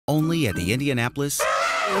Only at the Indianapolis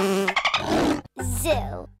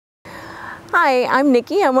Zoo. Hi, I'm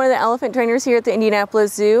Nikki. I'm one of the elephant trainers here at the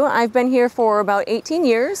Indianapolis Zoo. I've been here for about 18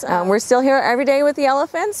 years. We're still here every day with the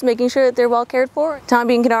elephants, making sure that they're well cared for.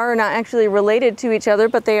 Tombi and Kedar are not actually related to each other,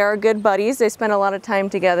 but they are good buddies. They spend a lot of time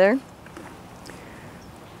together.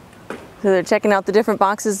 So they're checking out the different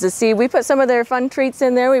boxes to see. We put some of their fun treats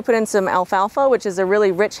in there. We put in some alfalfa, which is a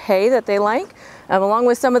really rich hay that they like, along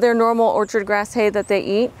with some of their normal orchard grass hay that they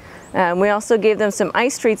eat. We also gave them some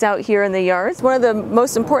ice treats out here in the yards. One of the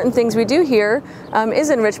most important things we do here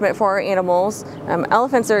is enrichment for our animals.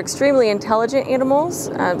 Elephants are extremely intelligent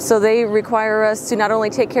animals, so they require us to not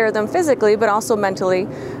only take care of them physically, but also mentally.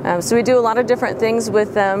 So we do a lot of different things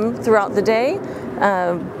with them throughout the day.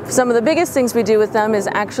 Some of the biggest things we do with them is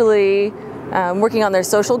actually working on their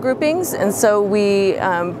social groupings, and so we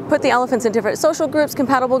put the elephants in different social groups,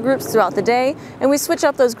 compatible groups throughout the day, and we switch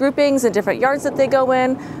up those groupings in different yards that they go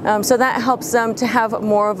in, so that helps them to have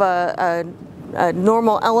more of a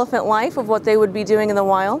normal elephant life of what they would be doing in the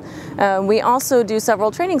wild. We also do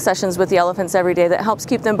several training sessions with the elephants every day that helps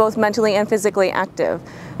keep them both mentally and physically active.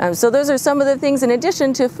 So those are some of the things in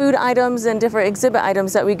addition to food items and different exhibit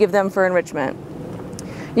items that we give them for enrichment.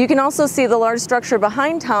 You can also see the large structure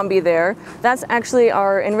behind Tombi there. That's actually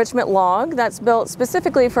our enrichment log that's built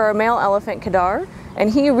specifically for our male elephant Kedar, and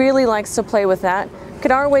he really likes to play with that.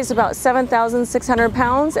 Kedar weighs about 7,600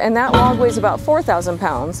 pounds, and that log weighs about 4,000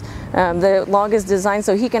 pounds. The log is designed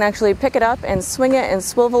so he can actually pick it up and swing it and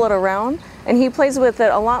swivel it around, and he plays with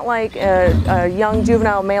it a lot like a young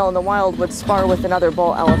juvenile male in the wild would spar with another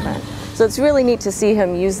bull elephant. So it's really neat to see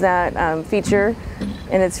him use that feature,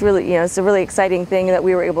 and it's really, it's a really exciting thing that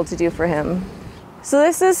we were able to do for him. So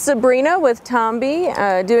this is Sabrina with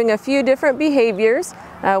Tombi doing a few different behaviors.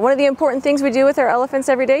 One of the important things we do with our elephants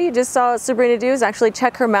every day, you just saw Sabrina do, is actually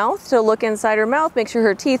check her mouth, to look inside her mouth, make sure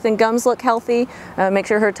her teeth and gums look healthy, make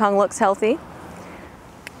sure her tongue looks healthy.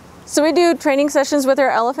 So we do training sessions with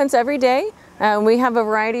our elephants every day. We have a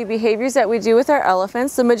variety of behaviors that we do with our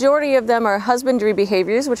elephants. The majority of them are husbandry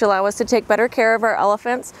behaviors, which allow us to take better care of our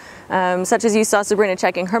elephants, such as you saw Sabrina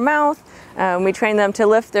checking her mouth. We train them to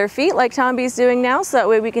lift their feet like Tombi's doing now, so that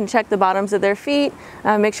way we can check the bottoms of their feet,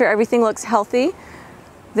 make sure everything looks healthy.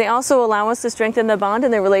 They also allow us to strengthen the bond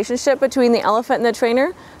and the relationship between the elephant and the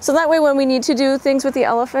trainer. So that way when we need to do things with the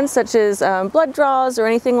elephants, such as blood draws or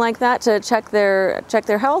anything like that to check their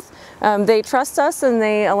health, they trust us and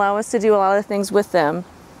they allow us to do a lot of things with them.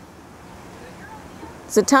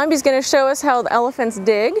 So Tombi's going to show us how the elephants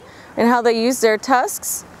dig and how they use their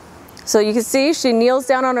tusks. So you can see she kneels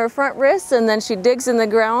down on her front wrists and then she digs in the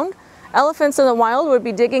ground. Elephants in the wild would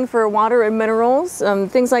be digging for water and minerals,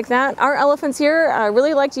 things like that. Our elephants here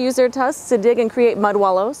really like to use their tusks to dig and create mud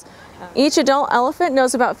wallows. Each adult elephant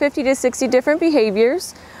knows about 50 to 60 different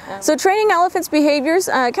behaviors. So training elephants' behaviors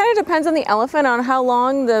kind of depends on the elephant, on how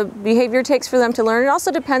long the behavior takes for them to learn. It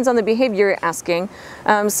also depends on the behavior you're asking.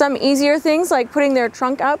 Some easier things like putting their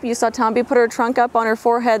trunk up. You saw Tombi put her trunk up on her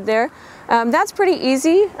forehead there. That's pretty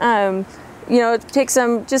easy. It takes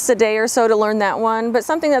them just a day or so to learn that one, but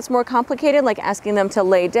something that's more complicated, like asking them to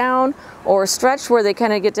lay down or stretch where they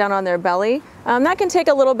kind of get down on their belly, that can take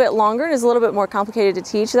a little bit longer and is a little bit more complicated to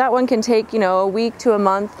teach. That one can take, a week to a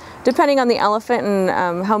month, depending on the elephant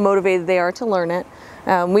and how motivated they are to learn it.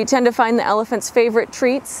 We tend to find the elephant's favorite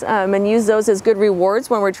treats and use those as good rewards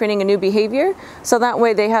when we're training a new behavior, so that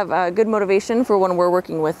way they have good motivation for when we're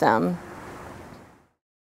working with them.